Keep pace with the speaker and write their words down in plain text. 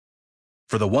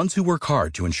For the ones who work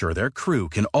hard to ensure their crew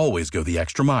can always go the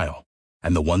extra mile,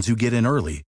 and the ones who get in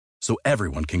early so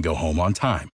everyone can go home on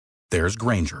time, there's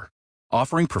Grainger,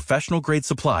 offering professional-grade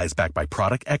supplies backed by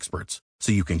product experts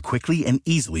so you can quickly and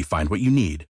easily find what you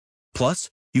need. Plus,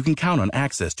 you can count on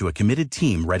access to a committed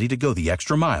team ready to go the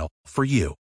extra mile for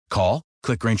you. Call,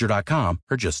 click Grainger.com,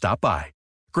 or just stop by.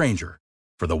 Grainger,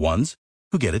 for the ones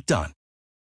who get it done.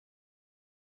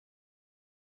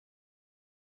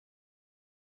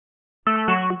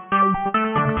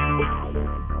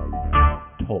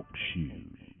 Talk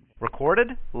shoes. Recorded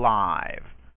live.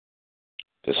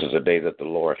 This is a day that the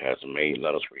Lord has made.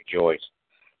 Let us rejoice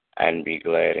and be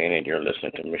glad in it. You're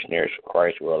listening to Missionaries for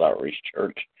Christ World Outreach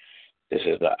Church. This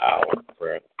is the hour of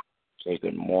prayer. Say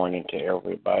good morning to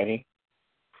everybody.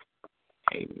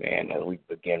 Amen. As we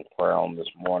begin prayer on this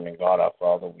morning, God our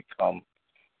Father, we come,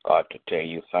 God, to tell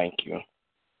you thank you.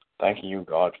 Thank you,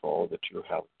 God, for all that you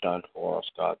have done for us,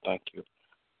 God. Thank you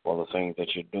for the things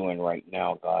that you're doing right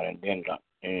now, God. And then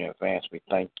in advance, we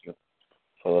thank you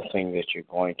for the things that you're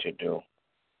going to do.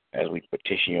 As we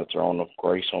petition your throne of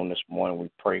grace on this morning, we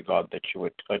pray, God, that you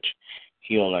would touch,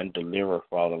 heal, and deliver,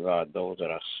 Father God, those that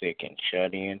are sick and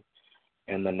shut in.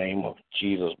 In the name of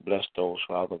Jesus, bless those,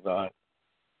 Father God,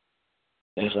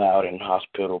 that's out in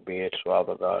hospital beds,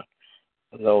 Father God.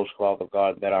 Those, Father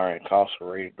God, that are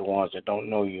incarcerated, the ones that don't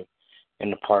know you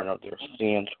in the pardon of their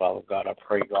sins, Father God. I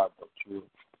pray, God, that you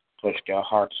touch their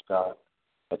hearts, God,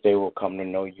 that they will come to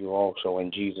know you also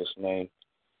in Jesus' name.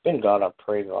 Then, God, I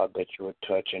pray, God, that you would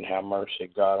touch and have mercy,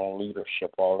 God, on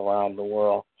leadership all around the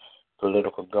world,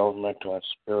 political, governmental, and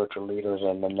spiritual leaders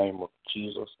in the name of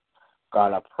Jesus.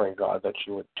 God, I pray, God, that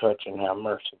you would touch and have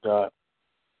mercy, God,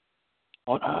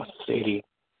 on our city,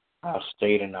 our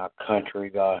state, and our country,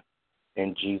 God,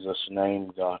 in Jesus'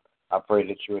 name, God. I pray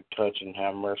that you would touch and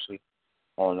have mercy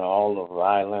on all the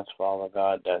violence, Father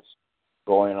God, that's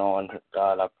going on,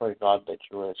 God. I pray, God, that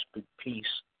you would speak peace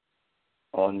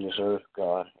on this earth,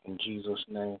 God, in Jesus'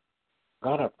 name.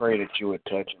 God, I pray that you would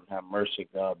touch and have mercy,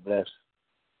 God. Bless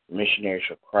Missionaries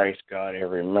for Christ, God,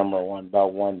 every member one by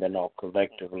one, then all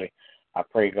collectively. I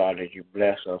pray, God, that you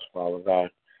bless us, Father God,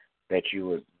 that you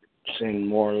would send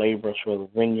more laborers for the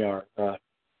vineyard, God,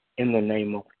 in the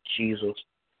name of Jesus.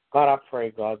 God, I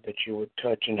pray, God, that you would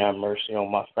touch and have mercy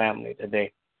on my family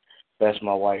today. Bless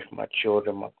my wife, my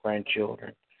children, my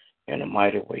grandchildren, in a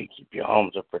mighty way. Keep your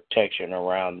arms of protection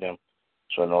around them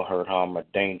so no hurt, harm, or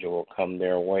danger will come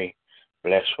their way.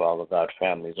 Bless, Father God,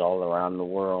 families all around the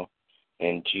world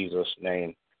in Jesus'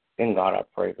 name. Then, God, I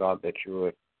pray, God, that you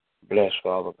would bless,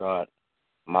 Father God,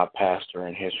 my pastor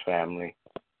and his family.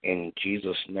 In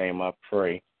Jesus' name I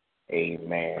pray.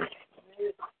 Amen.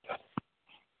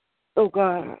 Oh,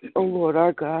 God, oh, Lord,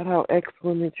 our God, how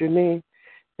excellent is your name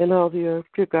in all the earth.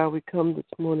 Dear God, we come this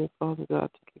morning, Father God,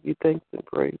 to give you thanks and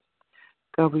praise.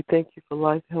 God, we thank you for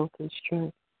life, health, and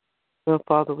strength. Now,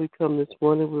 Father, we come this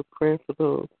morning, we're praying for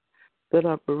those that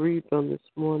are bereaved on this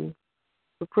morning.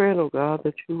 We're praying, oh God,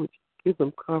 that you would give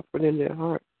them comfort in their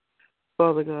heart,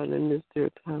 Father God, in this their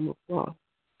time of loss.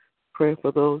 Praying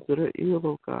for those that are ill,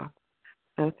 oh God,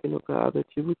 asking, oh God, that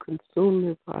you would consume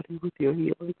their body with your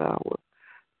healing power.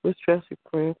 We're especially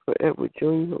praying for Edward Jr.,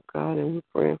 oh God, and we're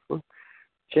praying for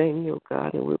Jamie, oh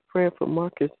God, and we're praying for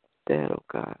Marcus' dad, oh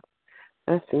God.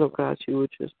 Asking, oh God, you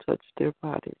would just touch their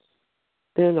bodies.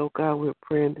 Then, oh God, we're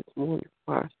praying this morning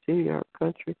for our city, our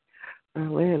country, our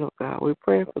land, oh God. We're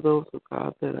praying for those, oh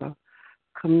God, that are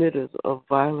committers of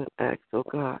violent acts, oh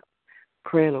God.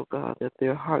 Praying, oh God, that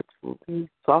their hearts will be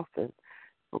softened,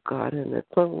 oh God, and that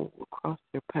someone will cross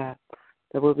their path,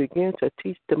 that will begin to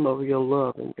teach them of your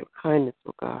love and your kindness,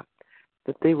 oh God,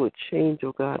 that they would change,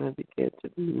 oh God, and begin to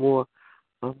be more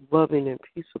loving and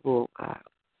peaceable, oh God.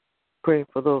 Praying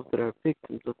for those that are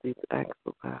victims of these acts,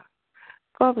 oh God.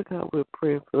 Father God, we're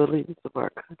praying for the leaders of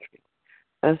our country,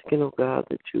 asking, oh God,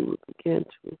 that you would begin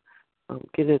to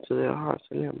get into their hearts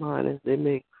and their minds as they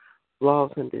make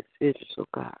laws and decisions, oh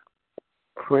God.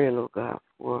 Praying, oh God,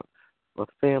 for my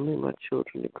family, my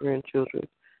children, and grandchildren,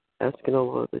 asking, oh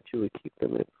Lord, that you would keep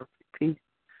them in perfect peace.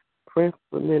 Praying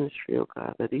for the ministry, oh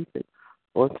God, that even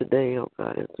on today, oh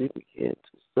God, as we begin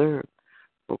to serve,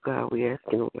 oh God, we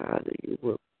asking, oh God, that you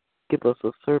will give us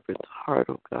a servant's heart,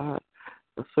 oh God,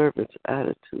 a servant's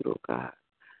attitude, oh God.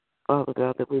 Father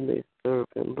God, that we may serve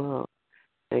in love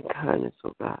and kindness,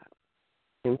 oh God,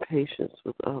 in patience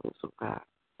with others, oh God.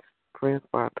 Praying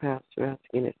for our pastor,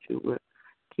 asking that you would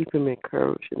keep him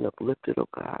encouraged and uplifted, oh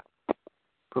God.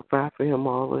 Provide for him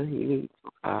all that he needs,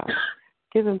 oh God.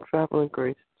 Give him traveling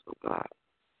graces, oh God.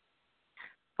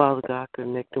 Father God,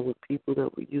 connect him with people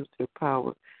that will use their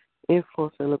power,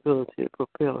 influence, and ability to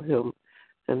propel him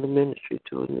and the ministry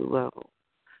to a new level.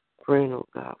 Praying, oh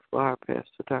God, for our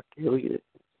pastor, Dr. Hilliard,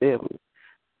 and family,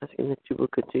 asking that you will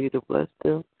continue to bless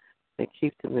them and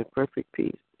keep them in perfect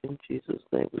peace. In Jesus'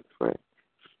 name we pray.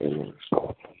 Amen.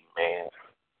 Amen.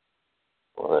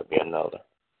 Will there be another?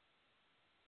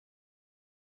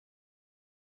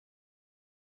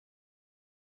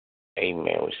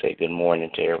 Amen. We say good morning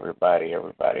to everybody.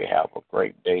 Everybody have a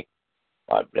great day.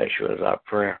 God bless you is our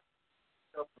prayer.